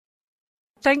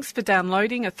Thanks for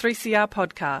downloading a 3CR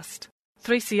podcast.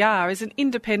 3CR is an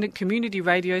independent community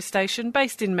radio station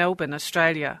based in Melbourne,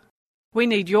 Australia. We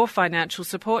need your financial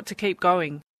support to keep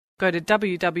going. Go to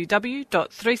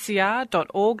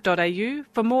www.3cr.org.au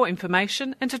for more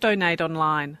information and to donate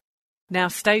online. Now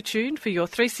stay tuned for your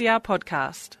 3CR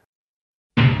podcast.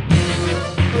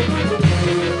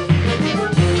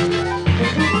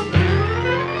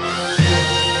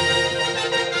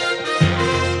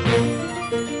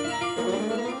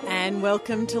 And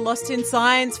welcome to Lost in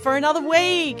Science for another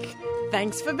week.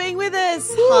 Thanks for being with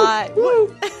us. Hi.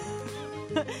 Woo.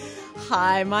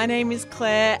 Hi, my name is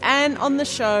Claire, and on the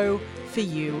show for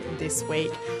you this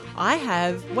week, I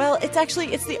have,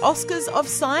 it's the Oscars of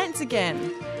Science again.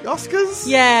 The Oscars?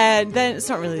 Yeah, then it's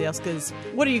not really the Oscars.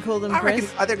 What do you call them, Chris?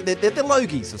 I think they're the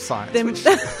Logies of science.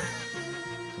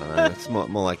 It's more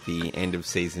like the end of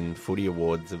season footy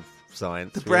awards of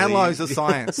science. The Brownlows of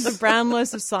science. The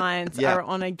Brownlows of Science are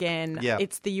on again. Yeah.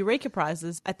 It's the Eureka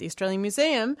Prizes at the Australian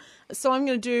Museum. So I'm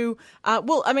going to do,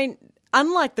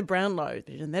 unlike the Brownlow,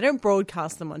 they don't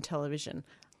broadcast them on television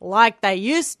like they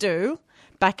used to.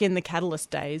 Back in the Catalyst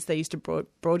days, they used to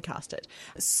broadcast it.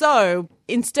 So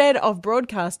instead of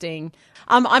broadcasting,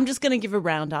 I'm just going to give a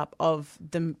roundup of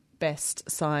the best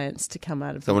science to come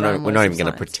out of the Brownlows. So we're not even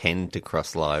going to pretend to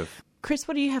cross live. Chris,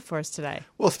 what do you have for us today?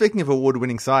 Well, speaking of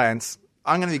award-winning science,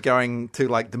 I'm going to be going to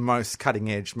the most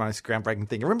cutting-edge, most groundbreaking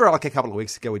thing. Remember a couple of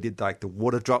weeks ago we did the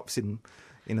water drops in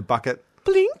a bucket?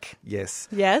 Blink. Yes.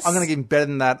 Yes. I'm going to give better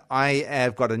than that. I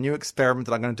have got a new experiment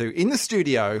that I'm going to do in the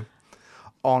studio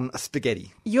on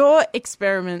spaghetti. Your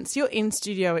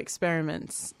in-studio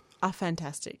experiments are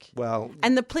fantastic. Well,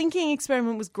 and the plinking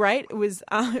experiment was great. It was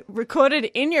recorded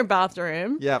in your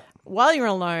bathroom. Yep. While you're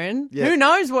alone. Yep. Who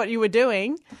knows what you were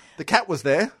doing? The cat was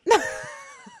there.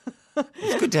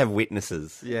 It's good to have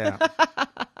witnesses. Yeah.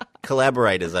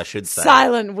 Collaborators, I should say.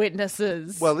 Silent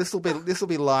witnesses. Well, this will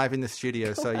be live in the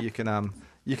studio, so you can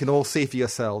all see for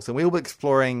yourselves, and we'll be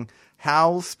exploring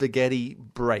how spaghetti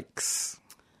breaks.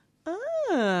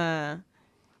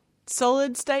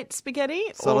 Solid state spaghetti?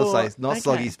 Solid state, not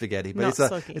soggy spaghetti. But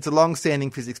it's a long-standing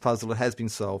physics puzzle that has been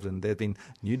solved, and there have been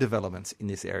new developments in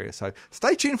this area. So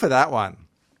stay tuned for that one.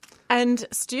 And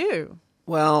Stu?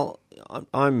 Well,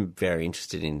 I'm very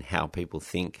interested in how people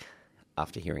think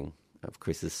after hearing of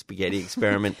Chris's spaghetti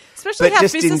experiment. Especially how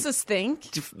physicists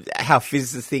think. How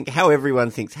physicists think, how everyone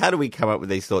thinks. How do we come up with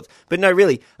these thoughts? But no,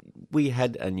 really, we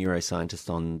had a neuroscientist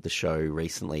on the show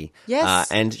recently.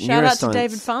 Yes, and shout out to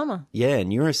David Farmer. Yeah,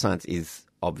 neuroscience is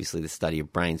obviously the study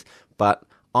of brains. But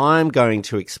I'm going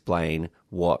to explain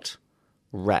what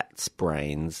rats'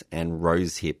 brains and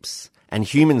rose hips and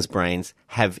humans' brains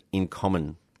have in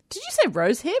common. Did you say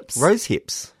rose hips? Rose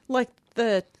hips. Like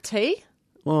the tea?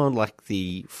 Well, like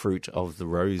the fruit of the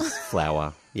rose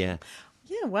flower, yeah.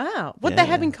 Yeah, wow. What they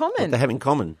have in common. What they have in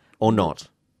common, or not.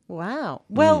 Wow.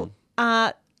 Well,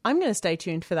 I'm going to stay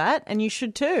tuned for that, and you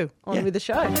should too. On with the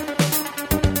show.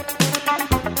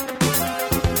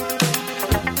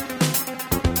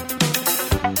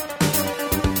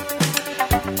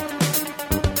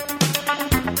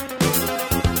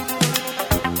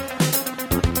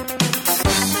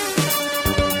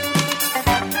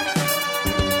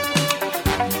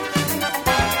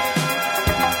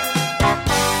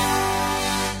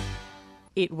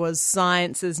 It was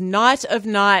Science's Night of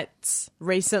Nights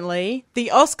recently.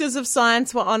 The Oscars of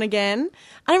Science were on again.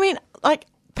 I mean,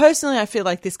 personally, I feel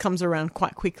like this comes around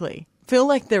quite quickly. I feel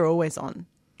like they're always on.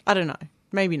 I don't know.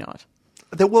 Maybe not.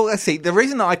 Well, let's see. The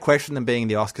reason I question them being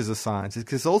the Oscars of Science is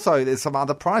because also there's some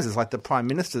other prizes, like the Prime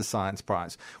Minister's Science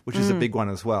Prize, which is a big one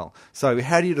as well. So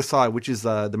how do you decide which is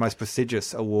the most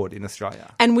prestigious award in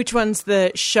Australia? And which one's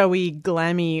the showy,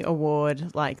 glammy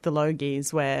award, like the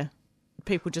Logies, where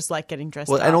people just like getting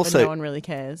dressed up and no one really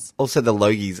cares? Also, the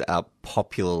Logies are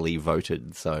popularly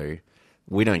voted, so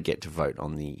we don't get to vote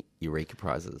on the Eureka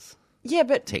Prizes. Yeah,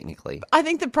 but technically, I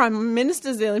think the Prime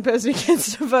Minister's the only person who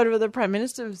gets to vote for the Prime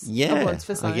Minister's awards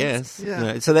for science. I guess.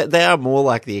 Yeah. So that they are more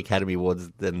like the Academy Awards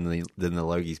than the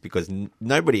Logies, because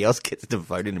nobody else gets to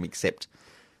vote in them except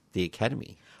the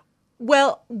Academy.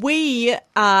 Well, we,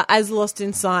 as Lost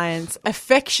in Science,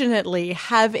 affectionately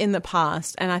have in the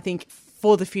past, and I think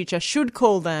for the future should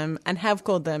call them and have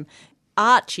called them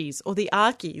Archies or the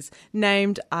Archies,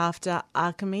 named after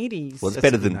Archimedes. Well, it's That's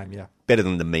better a good than name, yeah. better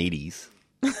than the Medes.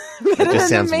 It just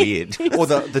sounds weird. Or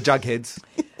the Jugheads.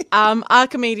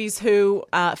 Archimedes, who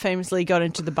famously got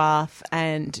into the bath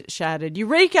and shouted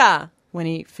 "Eureka!" when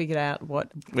he figured out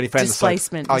what When he found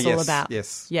displacement the soap. was all about.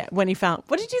 Yes. Yeah, when he found...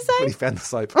 What did you say? When he found the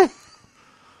soap.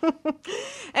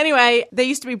 Anyway, they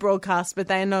used to be broadcast, but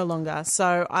they are no longer.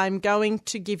 So I'm going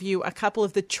to give you a couple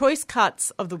of the choice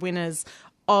cuts of the winners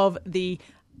of the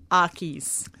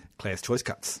Arkies. Claire's Choice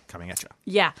Cuts coming at you.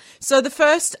 Yeah. So the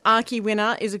first Arkie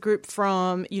winner is a group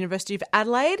from University of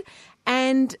Adelaide,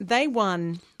 and they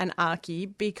won an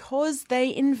Arkie because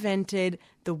they invented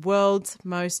the world's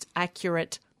most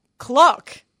accurate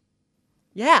clock.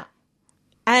 Yeah.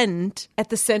 And at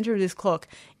the centre of this clock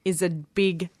is a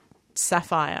big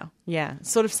sapphire. Yeah.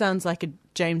 Sort of sounds like a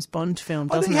James Bond film,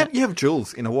 doesn't it? You have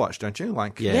jewels in a watch, don't you?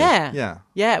 Like Yeah.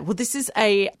 Well, this is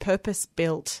a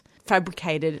purpose-built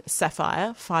fabricated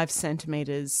sapphire, 5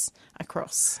 centimetres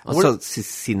across. Also, it's a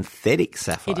synthetic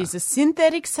sapphire. It is a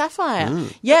synthetic sapphire.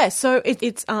 Yeah, so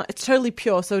it's totally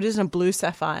pure. So it isn't a blue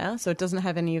sapphire. So it doesn't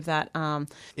have any of that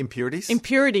impurities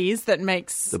that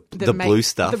makes the blue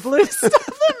stuff. The blue stuff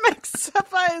that makes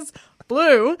sapphires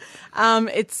blue.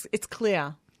 It's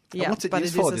clear. Yeah, what's it but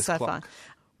used it is for, a this sapphire. clock?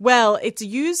 Well, it's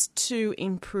used to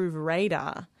improve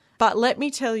radar. But let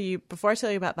me tell you, before I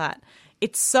tell you about that,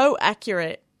 it's so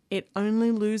accurate. It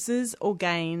only loses or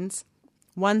gains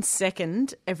 1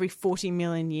 second every 40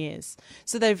 million years.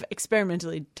 So they've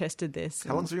experimentally tested this.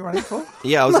 How long's it been running for?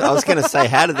 Yeah, I was going to say,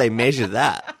 how do they measure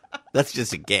that? That's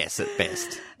just a guess at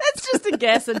best. That's just a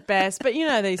guess at best. But you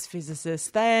know, these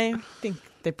physicists, they think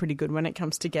they're pretty good when it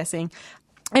comes to guessing.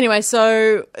 Anyway,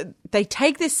 so they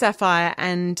take this sapphire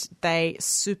and they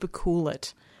super cool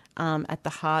it at the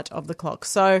heart of the clock.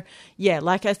 So, yeah,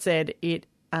 like I said, it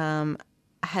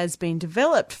has been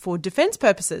developed for defense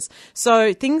purposes.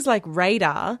 So things like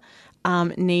radar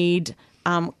need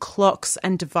clocks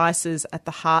and devices at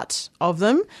the heart of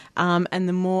them. And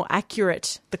the more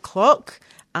accurate the clock,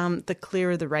 the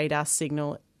clearer the radar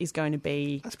signal is going to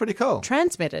be. That's pretty cool.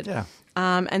 Transmitted. Yeah.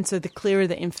 And so the clearer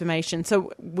the information.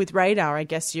 So with radar, I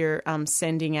guess you're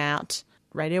sending out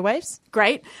radio waves.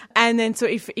 Great. And then so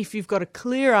if you've got a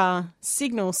clearer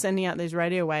signal sending out those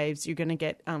radio waves, you're going to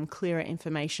get clearer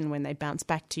information when they bounce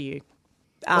back to you.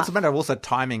 It's a matter of also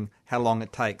timing how long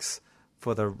it takes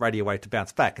for the radio wave to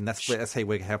bounce back. And that's how you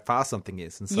work how fast something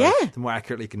is. And so the more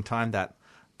accurately you can time that,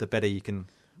 the better you can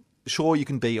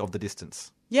be of the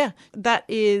distance. Yeah, that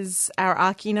is our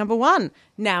Arkie number 1.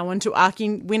 Now on to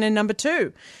Arkie winner number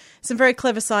 2. Some very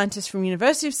clever scientists from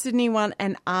University of Sydney won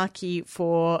an Arkie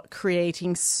for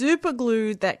creating super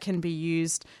glue that can be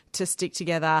used to stick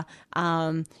together,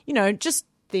 just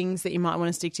things that you might want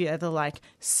to stick together, like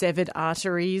severed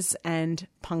arteries and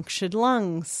punctured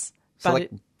lungs. So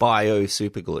like bio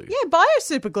super glue. Yeah, bio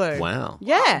super glue. Wow.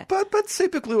 Yeah. But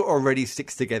super glue already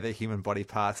sticks together human body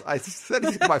parts. I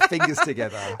stick my fingers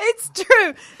together.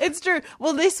 It's true.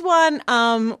 Well, this one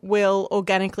will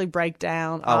organically break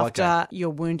down after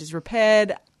your wound is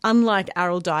repaired, unlike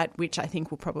araldite, which I think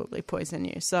will probably poison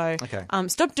you. So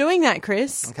stop doing that,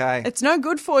 Chris. Okay. It's no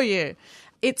good for you.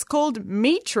 It's called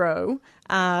Metro,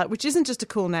 which isn't just a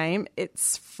cool name.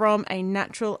 It's from a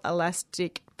natural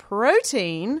elastic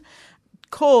protein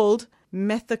called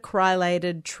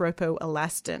methacrylated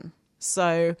tropoelastin.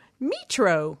 So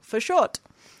Metro for short.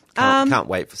 Can't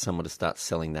wait for someone to start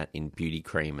selling that in beauty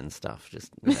cream and stuff.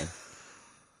 Just the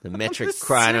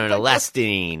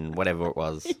methacrylated whatever it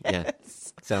was. Yes. Yeah.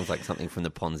 Sounds like something from the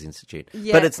Pons Institute.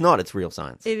 Yeah. But it's not. It's real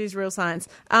science. It is real science.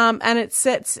 And it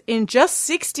sets in just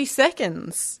 60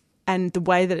 seconds. And the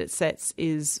way that it sets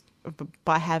is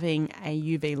by having a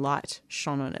UV light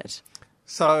shone on it.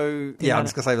 So, yeah, I'm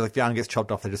just going to say, if the yarn gets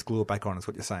chopped off, they just glue it back on, is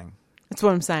what you're saying. That's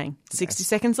what I'm saying. 60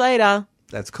 seconds later.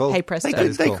 That's cool. Hey, presto.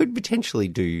 They could potentially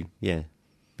be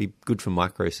good for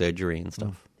microsurgery and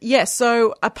stuff. Yeah,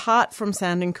 so apart from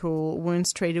sounding cool,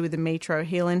 wounds treated with a Metro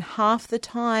heal in half the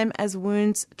time as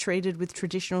wounds treated with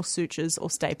traditional sutures or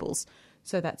staples.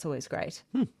 So that's always great.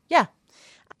 Yeah.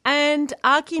 And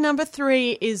Arkie number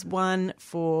 3 is one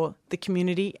for the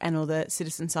community and all the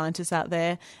citizen scientists out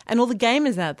there and all the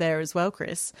gamers out there as well,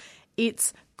 Chris.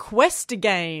 It's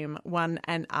Questagame won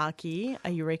an Arkie, a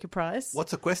Eureka Prize.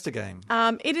 What's a Questagame?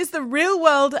 It is the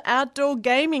real-world outdoor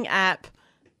gaming app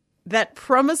that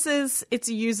promises its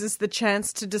users the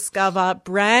chance to discover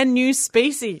brand new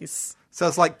species. So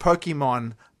it's like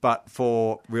Pokemon, but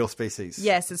for real species.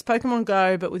 Yes, it's Pokemon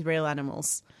Go, but with real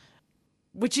animals.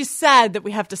 Which is sad that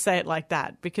we have to say it like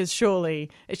that, because surely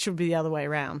it should be the other way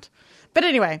around. But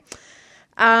anyway,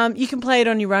 you can play it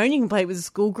on your own. You can play it with a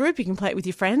school group. You can play it with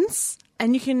your friends.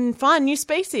 And you can find new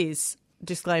species.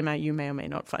 Disclaimer, you may or may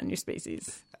not find new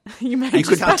species. You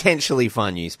could potentially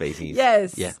find new species.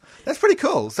 Yes. Yeah. That's pretty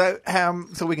cool. So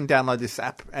we can download this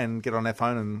app and get on our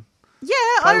phone and Yeah,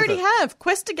 I already have.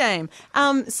 Quest a game.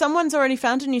 Someone's already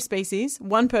found a new species.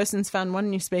 One person's found one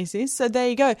new species. So there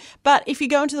you go. But if you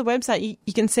go onto the website,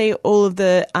 you can see all of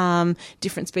the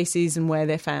different species and where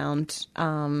they're found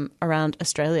around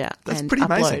Australia. That's and pretty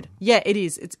upload. amazing. Yeah, it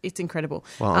is. It's incredible.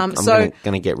 Well, I'm going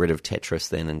to get rid of Tetris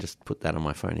then and just put that on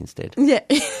my phone instead. Yeah.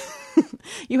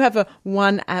 You have a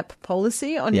one app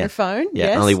policy on your phone. Yeah,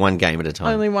 yes? only one game at a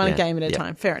time. Only one Yeah, game at a yeah.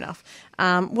 time. Fair enough.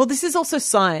 Well, this is also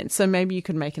science, so maybe you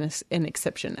could make an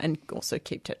exception and also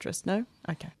keep Tetris. No?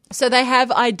 Okay. So they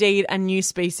have ID'd a new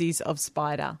species of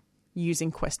spider using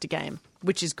Quest a Game,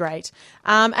 which is great.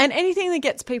 And anything that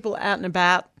gets people out and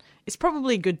about is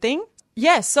probably a good thing.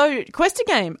 Yeah, so Quest a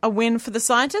Game, a win for the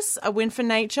scientists, a win for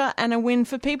nature, and a win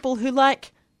for people who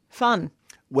like fun.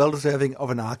 Well deserving of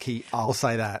an Archie, I'll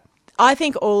say that. I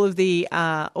think all of the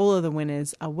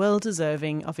winners are well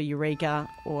deserving of a Eureka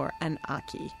or an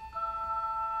Archie.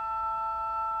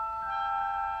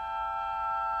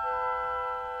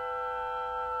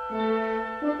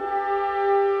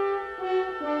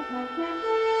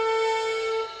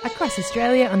 Across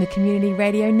Australia on the Community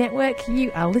Radio Network,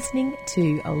 you are listening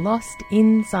to A Lost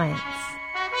in Science.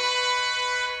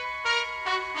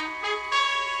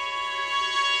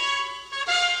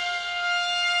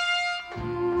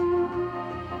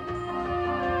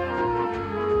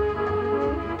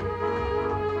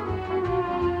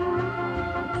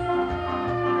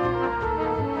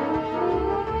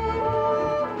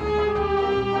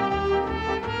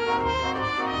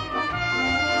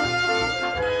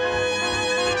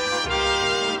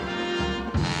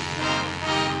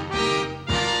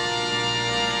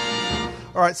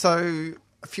 All right, so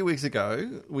a few weeks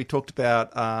ago, we talked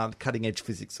about the cutting-edge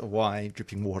physics of why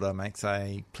dripping water makes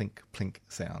a plink, plink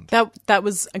sound. That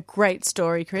was a great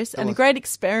story, Chris, and a great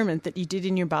experiment that you did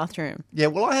in your bathroom. Yeah,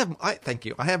 well, thank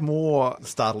you. I have more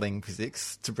startling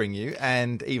physics to bring you,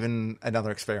 and even another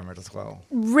experiment as well.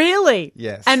 Really?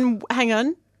 Yes. And hang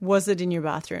on, was it in your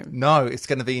bathroom? No, it's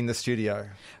going to be in the studio.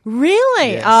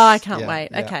 Really? Yes. Oh, I can't Yeah, wait.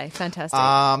 yeah. Okay, fantastic.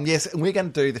 Yes, and we're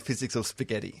going to do the physics of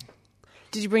spaghetti.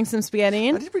 Did you bring some spaghetti I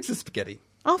in? did bring some spaghetti.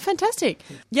 Oh, fantastic.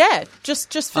 Yeah,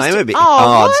 just for I'm a bit-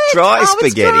 Oh, it's what? dry It's dry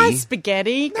spaghetti.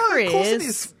 spaghetti, No, Chris. of course it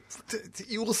is.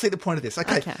 You will see the point of this.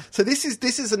 Okay. Okay. So this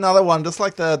is another one, just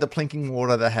like the plinking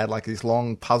water that had like this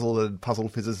long puzzled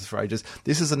physicists for ages.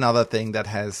 This is another thing that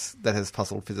has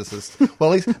puzzled physicists.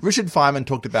 Well, at least Richard Feynman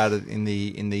talked about it in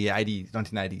the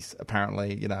 1980s.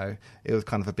 Apparently, it was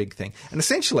kind of a big thing. And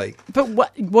essentially, But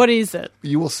what is it?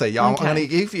 you will see. I'm Okay. going to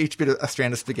give you each bit a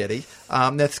strand of spaghetti.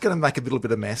 That's going to make a little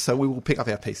bit of mess, so we will pick up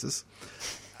our pieces.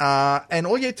 And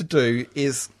all you have to do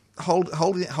is hold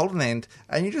an end,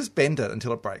 and you just bend it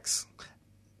until it breaks,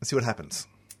 and see what happens.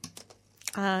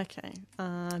 Okay.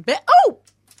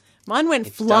 Mine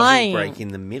went flying. Doesn't break in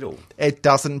the middle. It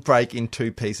doesn't break in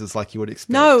two pieces like you would expect.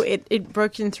 No, it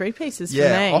broke in three pieces for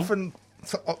me. Often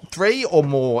three or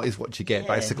more is what you get,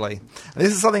 basically. And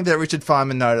this is something that Richard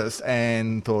Feynman noticed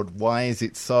and thought, why is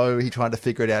it so? He tried to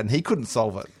figure it out, and he couldn't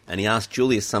solve it. And he asked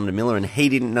Julius Sumner Miller, and he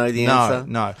didn't know the answer.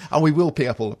 No. And we will pick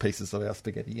up all the pieces of our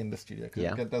spaghetti in the studio, because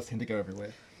Yeah. it does tend to go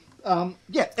everywhere.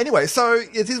 Anyway, so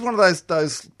it is one of those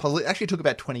puzzles. It actually took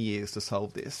about 20 years to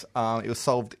solve this. It was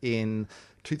solved in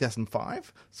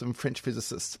 2005. Some French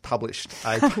physicists published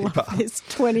a paper It's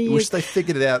 20 in years. which they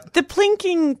figured it out. The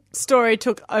plinking story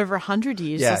took over 100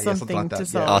 years Yeah, or yeah, something something like that, to yeah.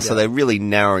 solve. Oh, so they're really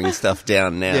narrowing stuff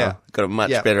down now. Yeah. Got a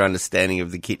much Yeah. better understanding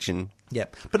of the kitchen. Yeah,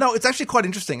 but no, it's actually quite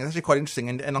interesting.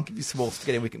 And I'll give you some more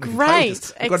spaghetti. We can play with Great.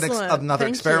 this. We've got Excellent. another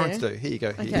Thank experiment you. to do. Here you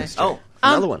go. Here you Okay. go. Oh,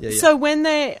 another one. Yeah. So when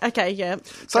they... Okay, yeah.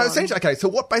 So Go on. essentially, so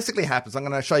what basically happens? I'm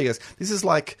going to show you guys. This is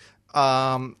like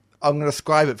I'm going to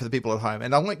describe it for the people at home,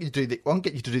 and I won't get you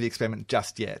to do the experiment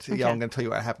just yet. Okay. Yeah, I'm going to tell you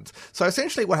what happens. So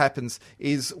essentially, what happens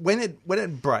is when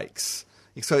it breaks.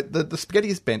 So the spaghetti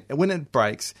is bent, and when it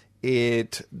breaks, the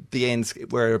ends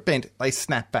where they're bent, they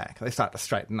snap back. They start to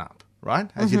straighten up,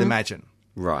 right? As you'd imagine.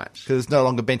 Right. Because it's no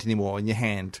longer bent anymore in your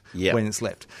hand Yep. when it's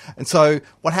left. And so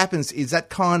what happens is that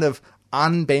kind of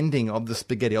unbending of the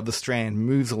spaghetti, of the strand,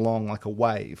 moves along like a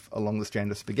wave along the strand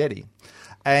of spaghetti.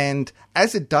 And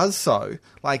as it does so,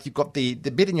 like you've got the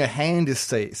bit in your hand is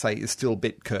still a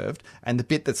bit curved, and the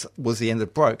bit that was the end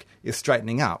that broke is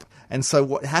straightening up. And so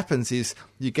what happens is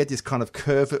you get this kind of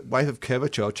wave of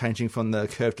curvature changing from the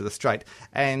curve to the straight,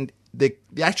 and the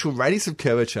actual radius of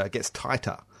curvature gets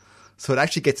tighter. So it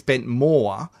actually gets bent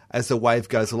more as the wave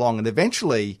goes along, and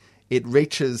eventually it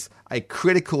reaches a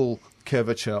critical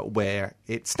curvature where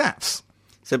it snaps.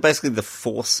 So basically the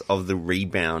force of the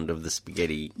rebound of the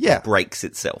spaghetti Yeah. breaks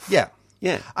itself. Yeah.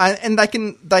 Yeah. And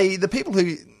the people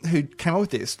who came up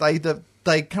with this, they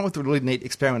came up with a really neat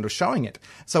experiment of showing it.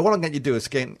 So what I'm going to do is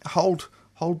again hold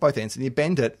hold both ends, and you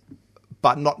bend it,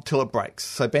 but not till it breaks.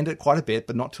 So bend it quite a bit,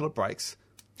 but not till it breaks.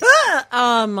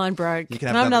 Mine broke. You can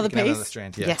I have another you can piece? have another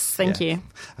strand. Yeah. Yes, thank you.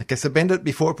 Okay, so bend it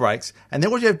before it breaks, and then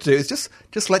what you have to do is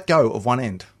just let go of one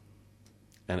end.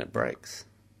 And it breaks.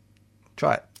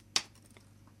 Try it.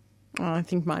 Oh, I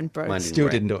think mine broke. Mine Still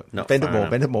break. didn't do it. Not Bend it far more,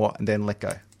 enough. bend it more, and then let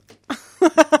go.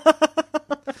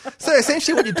 So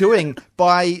essentially what you're doing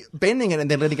by bending it and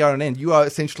then letting go on an end, you are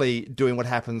essentially doing what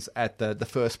happens at the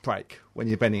first break when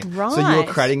you're bending it. So you're Right.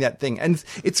 creating that thing. And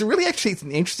it's really actually it's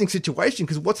an interesting situation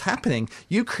because what's happening,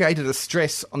 you created a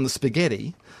stress on the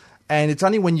spaghetti, and it's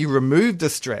only when you remove the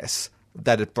stress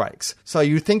that it breaks. So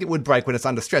you think it would break when it's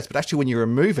under stress, but actually when you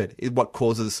remove it is what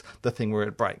causes the thing where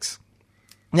it breaks.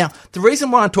 Now, the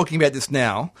reason why I'm talking about this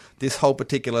now, this whole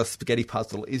particular spaghetti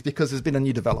puzzle, is because there's been a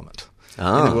new development in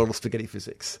the world of spaghetti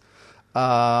physics.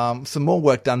 Some more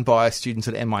work done by students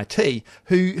at MIT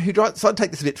who decided to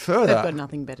take this a bit further. They've got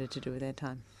nothing better to do with their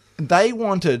time. They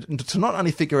wanted to not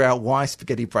only figure out why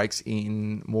spaghetti breaks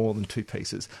in more than two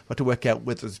pieces, but to work out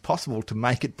whether it's possible to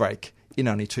make it break in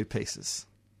only two pieces.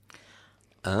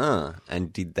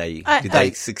 And did they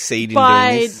I- succeed in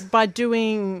doing this? By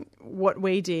doing what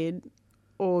we did,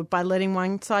 or by letting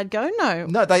one side go? No.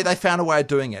 No, they found a way of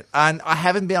doing it. And I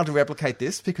haven't been able to replicate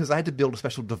this because I had to build a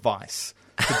special device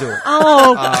to do it.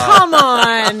 Oh, come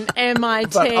on,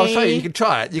 MIT. But I'll show you. You can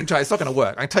try it. You can try it. It's not going to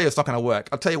work. I can tell you it's not going to work.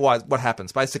 I'll tell you what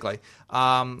happens, basically.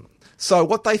 So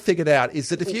what they figured out is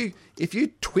that if you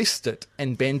twist it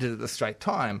and bend it at the straight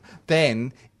time,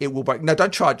 then it will break. No,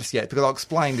 don't try it just yet because I'll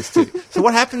explain this to you. So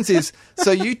what happens is, so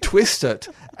you twist it,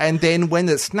 and then when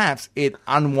it snaps, it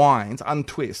unwinds,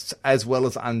 untwists, as well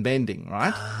as unbending,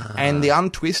 right? And the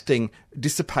untwisting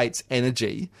dissipates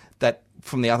energy that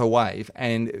from the other wave,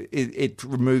 and it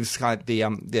removes kind of the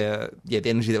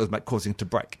energy that was causing it to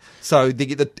break. So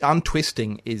the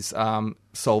untwisting is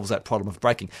solves that problem of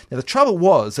breaking. Now the trouble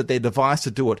was that their device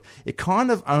to do it kind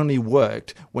of only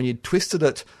worked when you twisted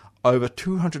it over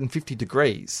 250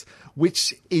 degrees,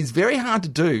 which is very hard to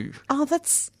do. Oh,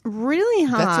 that's really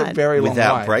hard. That's a very long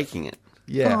Without way. breaking it.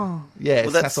 Yeah, yeah, it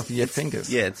Well, snaps off your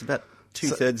fingers. Yeah, it's about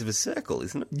 2/3 of a circle,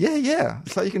 isn't it? Yeah.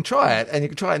 So you can try it, and you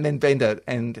can try it and then bend it.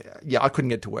 And I couldn't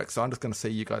get it to work, so I'm just going to see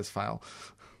you guys fail.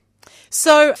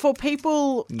 So for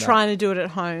people trying to do it at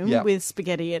home Yeah. with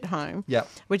spaghetti at home, Yeah.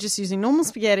 we're just using normal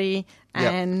spaghetti Yeah.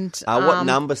 and What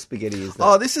number spaghetti is that?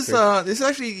 Oh, this is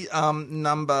actually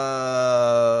number.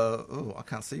 Oh, I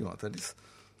can't see what that is.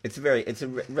 It's a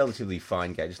relatively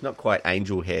fine gauge. It's not quite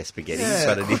angel hair spaghetti,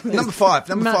 but it is. Number five.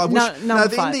 Number No, five. no, number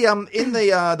five. In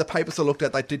the papers I looked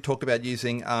at, they did talk about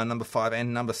using number 5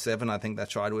 and number 7. I think they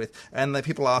tried with, and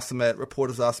the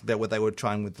reporters asked about whether they were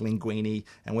trying with linguine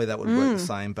and whether that would work the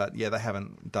same. But they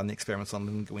haven't done the experiments on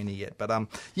linguine yet. But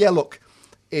look.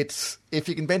 It's if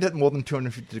you can bend it more than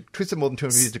 250, twist it more than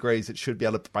 250 degrees, it should be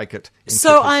able to break it. In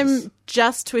so two pieces. I'm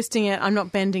just twisting it. I'm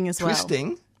not bending as well.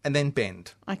 Twisting and then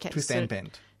bend. Okay, Twist so- and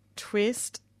bend.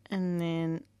 Twist and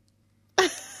then.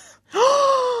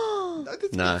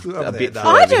 No, Flew a over bit there.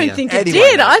 flew I over don't here. think it Anyway,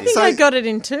 did. I think so- I got it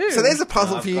in two. So there's a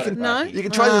puzzle No, for you. I've got it No. back. You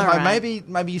can try this at home. Alright.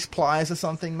 Maybe use pliers or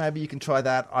something. Maybe you can try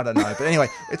that. I don't know. But anyway,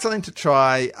 it's something to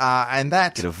try. And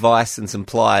that. Get a vice and some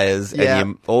pliers Yeah.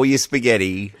 and all your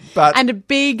spaghetti. But and a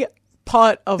big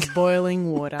pot of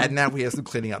boiling water. and now we have some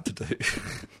cleaning up to do.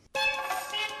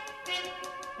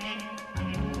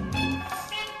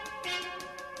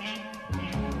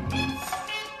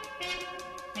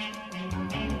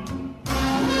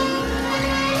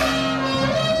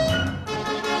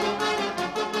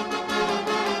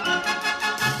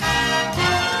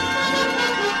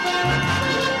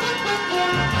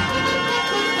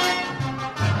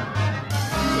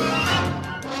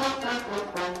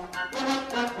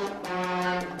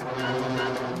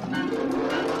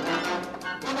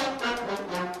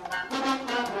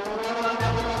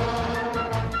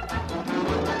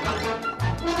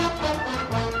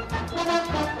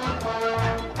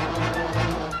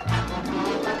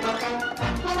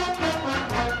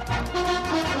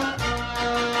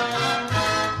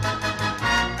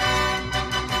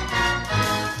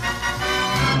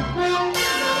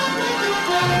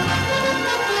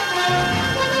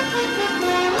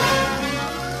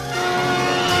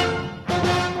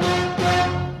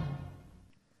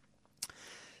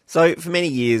 So, for many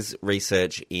years,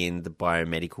 research in the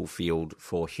biomedical field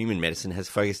for human medicine has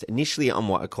focused initially on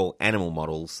what are called animal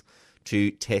models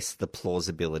to test the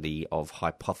plausibility of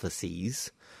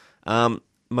hypotheses.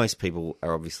 Most people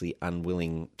are obviously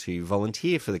unwilling to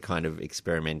volunteer for the kind of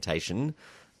experimentation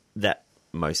that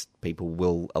most people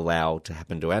will allow to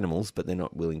happen to animals, but they're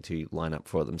not willing to line up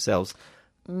for it themselves.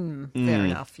 Fair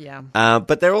enough, yeah.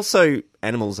 But they're also,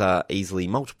 animals are easily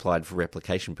multiplied for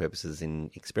replication purposes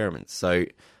in experiments. So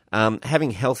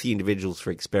having healthy individuals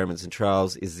for experiments and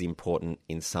trials is as important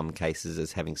in some cases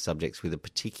as having subjects with a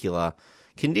particular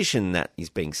condition that is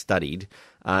being studied,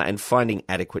 and finding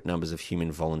adequate numbers of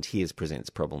human volunteers presents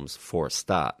problems for a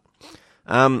start.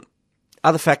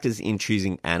 Other factors in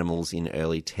choosing animals in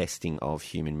early testing of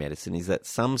human medicine is that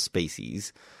some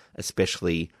species,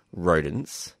 especially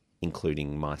rodents,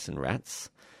 including mice and rats,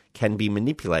 can be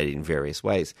manipulated in various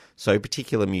ways. So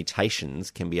particular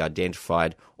mutations can be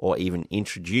identified or even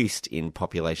introduced in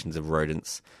populations of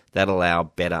rodents that allow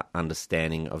better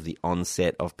understanding of the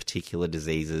onset of particular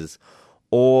diseases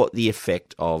or the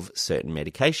effect of certain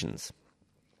medications.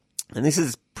 And this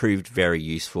has proved very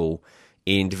useful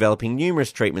in developing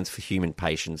numerous treatments for human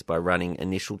patients by running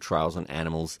initial trials on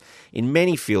animals in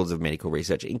many fields of medical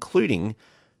research, including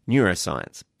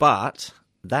neuroscience. But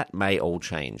that may all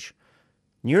change.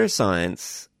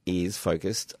 Neuroscience is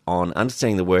focused on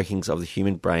understanding the workings of the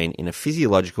human brain in a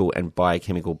physiological and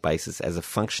biochemical basis as a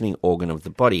functioning organ of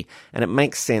the body, and it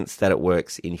makes sense that it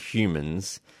works in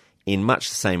humans in much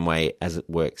the same way as it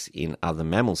works in other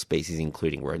mammal species,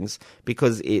 including rodents,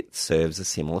 because it serves a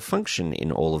similar function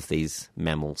in all of these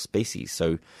mammal species.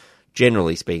 So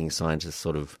generally speaking, scientists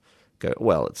sort of go,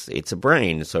 well, it's a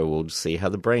brain, so we'll see how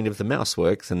the brain of the mouse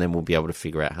works, and then we'll be able to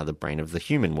figure out how the brain of the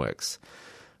human works.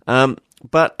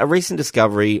 But a recent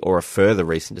discovery, or a further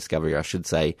recent discovery, I should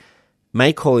say,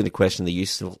 may call into question the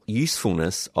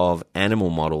usefulness of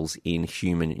animal models in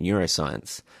human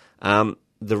neuroscience.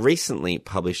 The recently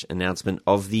published announcement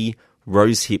of the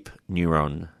rosehip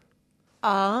neuron.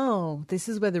 Oh, this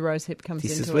is where the rosehip comes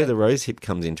into it. This is where the rosehip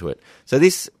comes into it. So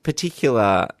this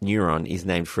particular neuron is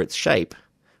named for its shape,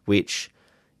 which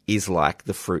is like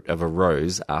the fruit of a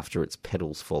rose after its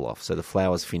petals fall off. So the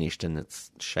flower's finished and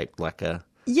it's shaped like a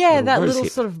little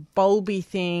sort of bulby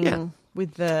thing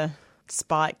with the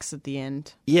spikes at the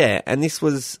end. Yeah, and this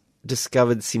was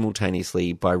discovered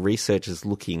simultaneously by researchers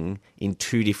looking in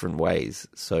two different ways.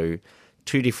 So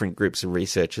two different groups of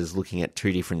researchers looking at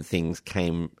two different things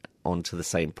came onto the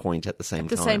same point at the same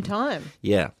time. At the same time?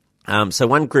 Yeah. So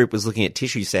one group was looking at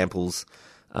tissue samples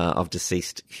of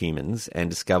deceased humans and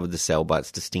discovered the cell by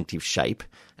its distinctive shape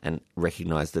and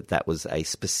recognised that that was a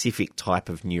specific type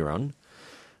of neuron.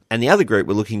 And the other group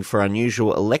were looking for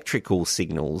unusual electrical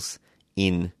signals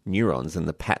in neurons and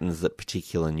the patterns that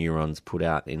particular neurons put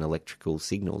out in electrical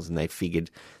signals. And they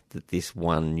figured that this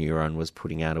one neuron was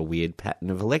putting out a weird pattern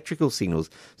of electrical signals.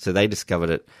 So they discovered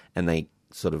it and they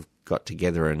sort of got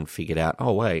together and figured out,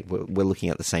 oh, wait, we're looking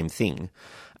at the same thing.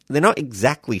 They're not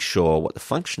exactly sure what the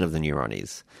function of the neuron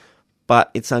is,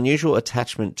 but its unusual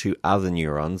attachment to other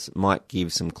neurons might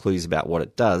give some clues about what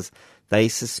it does. They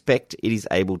suspect it is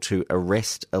able to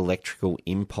arrest electrical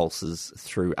impulses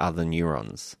through other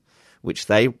neurons, which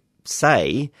they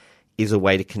say is a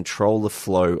way to control the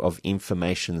flow of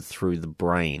information through the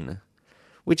brain,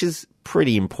 which is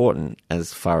pretty important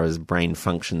as far as brain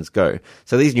functions go.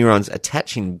 So these neurons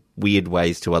attach in weird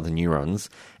ways to other neurons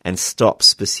and stop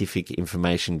specific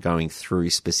information going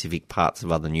through specific parts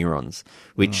of other neurons,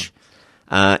 which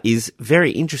is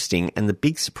very interesting. And the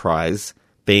big surprise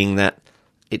being that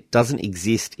it doesn't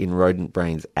exist in rodent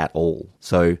brains at all.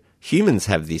 So humans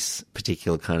have this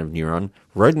particular kind of neuron.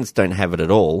 Rodents don't have it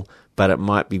at all, but it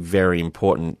might be very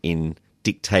important in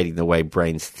dictating the way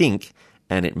brains think,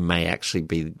 and it may actually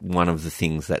be one of the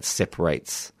things that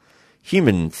separates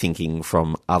human thinking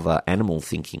from other animal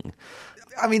thinking.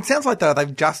 I mean, it sounds like though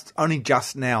they've only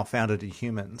just now found it in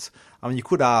humans. I mean, you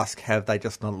could ask, have they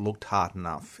just not looked hard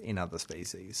enough in other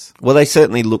species? Well, they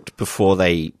certainly looked before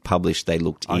they published. They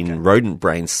looked in rodent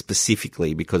brains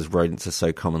specifically because rodents are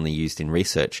so commonly used in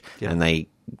research, and they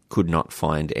could not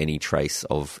find any trace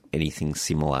of anything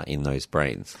similar in those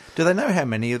brains. Do they know how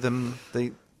many of them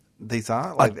these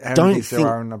are? Like, how many there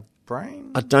are in a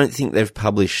brain? I don't think they've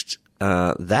published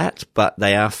that, but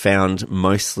they are found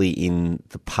mostly in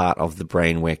the part of the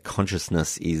brain where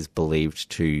consciousness is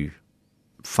believed to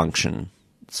function.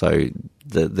 So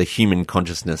the human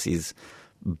consciousness is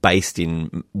based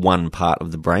in one part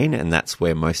of the brain, and that's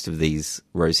where most of these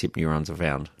rosehip neurons are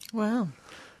found. Wow.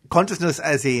 Consciousness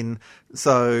as in,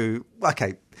 so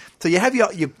you have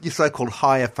your so-called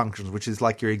higher functions, which is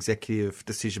like your executive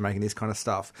decision-making, this kind of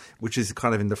stuff, which is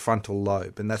kind of in the frontal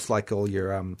lobe. And that's like all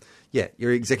your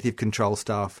executive control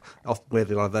stuff, where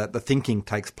the thinking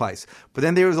takes place. But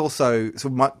then there is also, so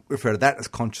we might refer to that as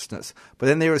consciousness. But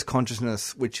then there is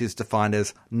consciousness, which is defined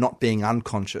as not being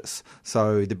unconscious.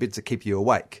 So the bits that keep you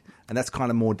awake. And that's kind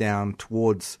of more down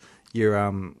towards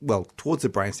towards the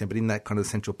brainstem, but in that kind of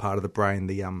central part of the brain,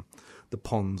 the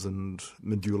pons and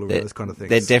medulla, those kind of things.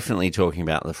 They're definitely talking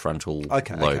about the frontal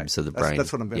lobes of the brain.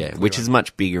 That's what I'm being which is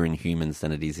much bigger in humans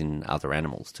than it is in other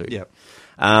animals too. Yeah.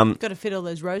 Got to fit all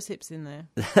those rose hips in there.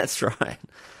 That's right.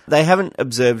 They haven't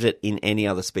observed it in any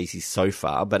other species so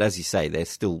far, but as you say, they're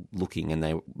still looking and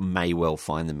they may well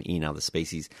find them in other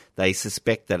species. They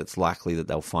suspect that it's likely that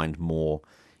they'll find more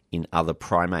in other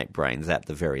primate brains at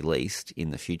the very least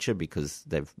in the future, because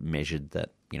they've measured that,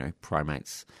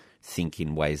 primates think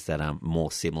in ways that are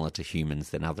more similar to humans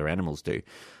than other animals do.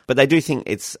 But they do think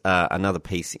it's another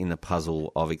piece in the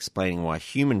puzzle of explaining why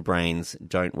human brains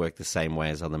don't work the same way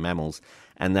as other mammals,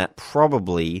 and that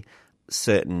probably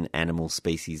certain animal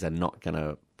species are not going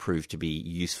to prove to be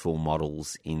useful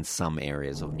models in some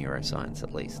areas of neuroscience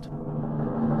at least.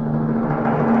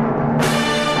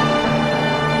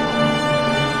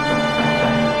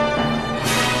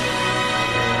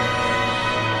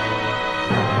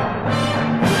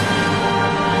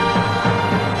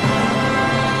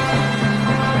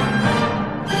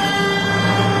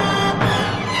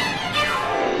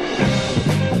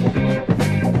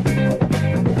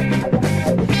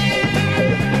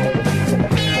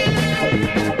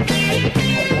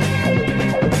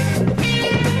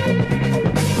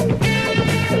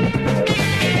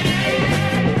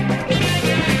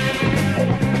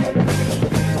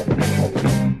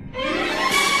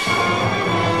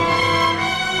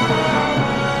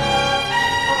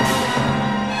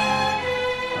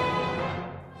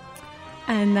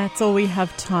 And that's all we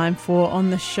have time for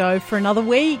on the show for another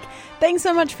week. Thanks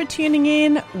so much for tuning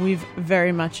in. We've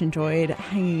very much enjoyed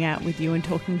hanging out with you and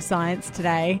talking science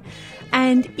today.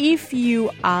 And if you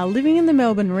are living in the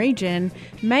Melbourne region,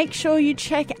 make sure you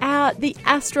check out the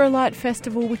Astrolight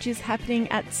Festival, which is happening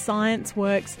at Science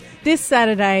Works this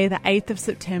Saturday, the 8th of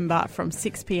September, from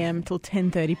 6 p.m. till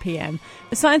 10:30 p.m.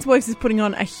 Science Works is putting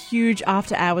on a huge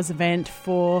after-hours event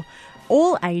for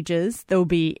all ages. There will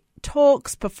be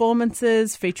talks,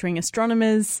 performances featuring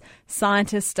astronomers,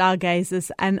 scientists,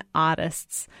 stargazers and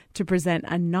artists to present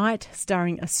a night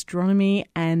starring astronomy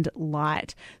and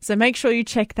light. So make sure you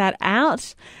check that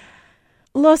out.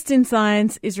 Lost in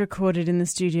Science is recorded in the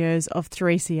studios of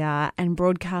 3CR and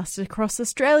broadcasted across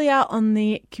Australia on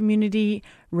the Community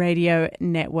Radio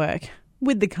Network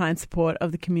with the kind support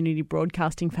of the Community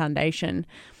Broadcasting Foundation.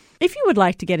 If you would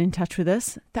like to get in touch with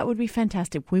us, that would be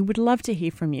fantastic. We would love to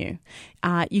hear from you.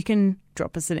 You can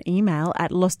drop us an email at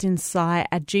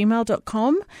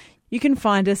lostinsci@gmail.com. You can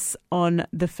find us on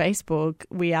the Facebook.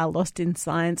 We are Lost in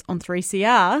Science on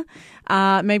 3CR.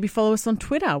 Maybe follow us on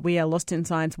Twitter. We are Lost in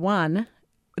Science 1.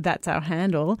 That's our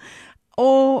handle.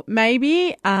 Or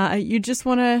maybe you just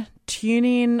want to tune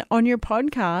in on your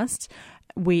podcast.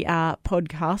 We are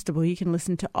podcastable. You can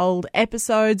listen to old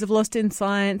episodes of Lost in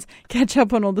Science, catch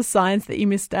up on all the science that you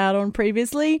missed out on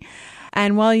previously.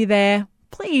 And while you're there,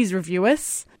 please review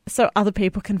us so other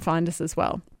people can find us as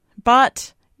well.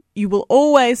 But you will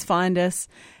always find us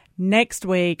next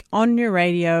week on your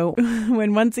radio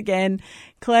when once again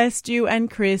Claire, Stu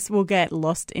and Chris will get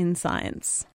lost in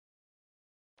science.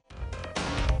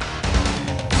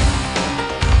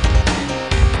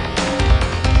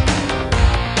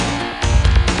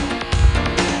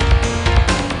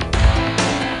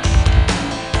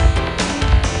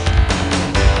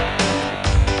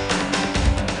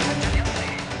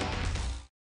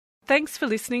 Thanks for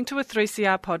listening to a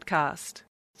 3CR podcast.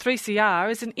 3CR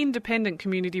is an independent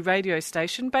community radio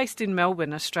station based in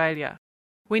Melbourne, Australia.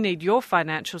 We need your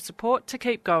financial support to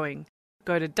keep going.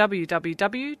 Go to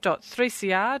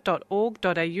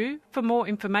www.3cr.org.au for more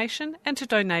information and to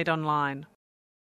donate online.